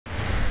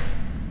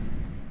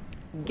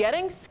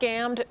Getting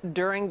scammed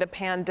during the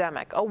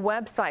pandemic. A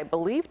website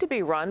believed to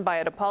be run by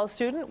a DePaul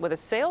student with a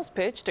sales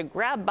pitch to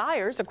grab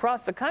buyers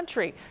across the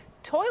country.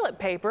 Toilet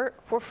paper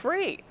for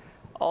free.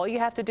 All you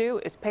have to do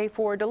is pay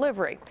for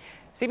delivery.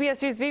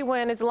 CBS News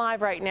V-Win is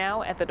live right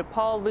now at the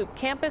DePaul Loop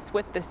campus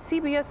with the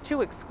CBS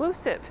 2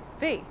 exclusive.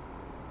 V.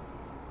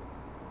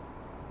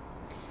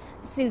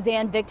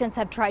 Suzanne, victims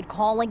have tried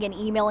calling and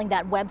emailing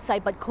that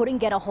website but couldn't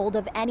get a hold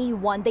of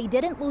anyone. They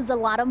didn't lose a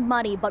lot of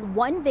money, but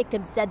one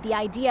victim said the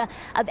idea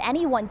of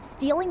anyone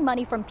stealing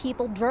money from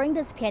people during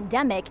this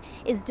pandemic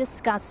is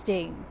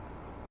disgusting.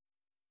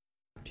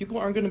 People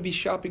aren't going to be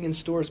shopping in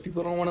stores.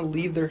 People don't want to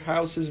leave their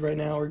houses right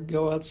now or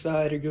go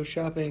outside or go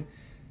shopping.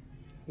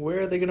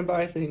 Where are they going to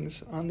buy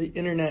things? On the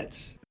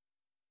internet.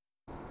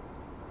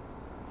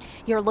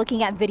 You're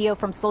looking at video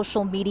from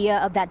social media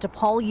of that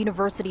DePaul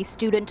University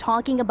student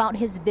talking about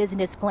his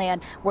business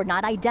plan. We're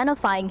not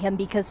identifying him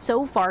because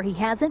so far he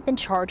hasn't been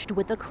charged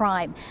with a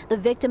crime. The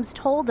victims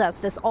told us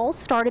this all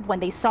started when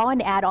they saw an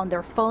ad on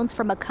their phones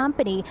from a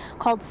company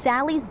called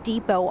Sally's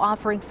Depot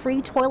offering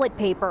free toilet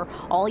paper.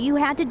 All you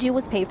had to do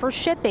was pay for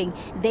shipping.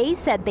 They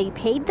said they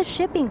paid the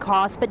shipping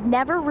costs but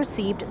never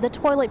received the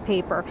toilet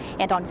paper.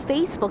 And on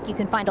Facebook, you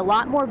can find a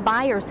lot more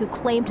buyers who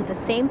claimed the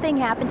same thing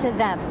happened to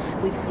them.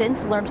 We've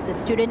since learned the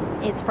student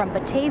is from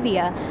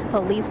Batavia.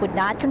 Police would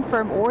not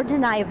confirm or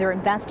deny if they're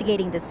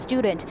investigating the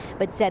student,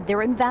 but said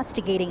they're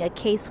investigating a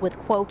case with,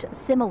 quote,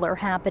 similar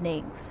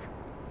happenings.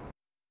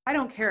 I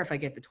don't care if I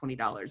get the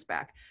 $20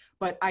 back,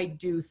 but I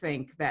do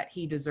think that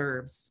he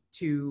deserves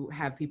to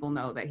have people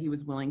know that he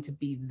was willing to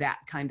be that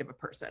kind of a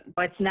person.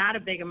 It's not a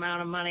big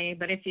amount of money,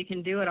 but if you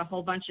can do it a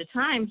whole bunch of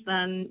times,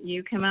 then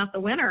you come out the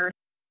winner.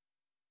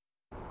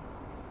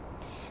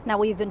 Now,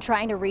 we've been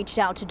trying to reach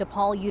out to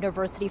DePaul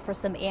University for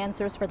some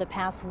answers for the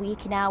past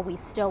week now. We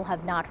still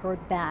have not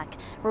heard back.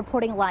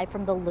 Reporting live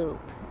from the Loop,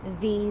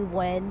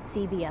 V-Win,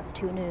 CBS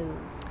 2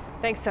 News.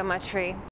 Thanks so much, V.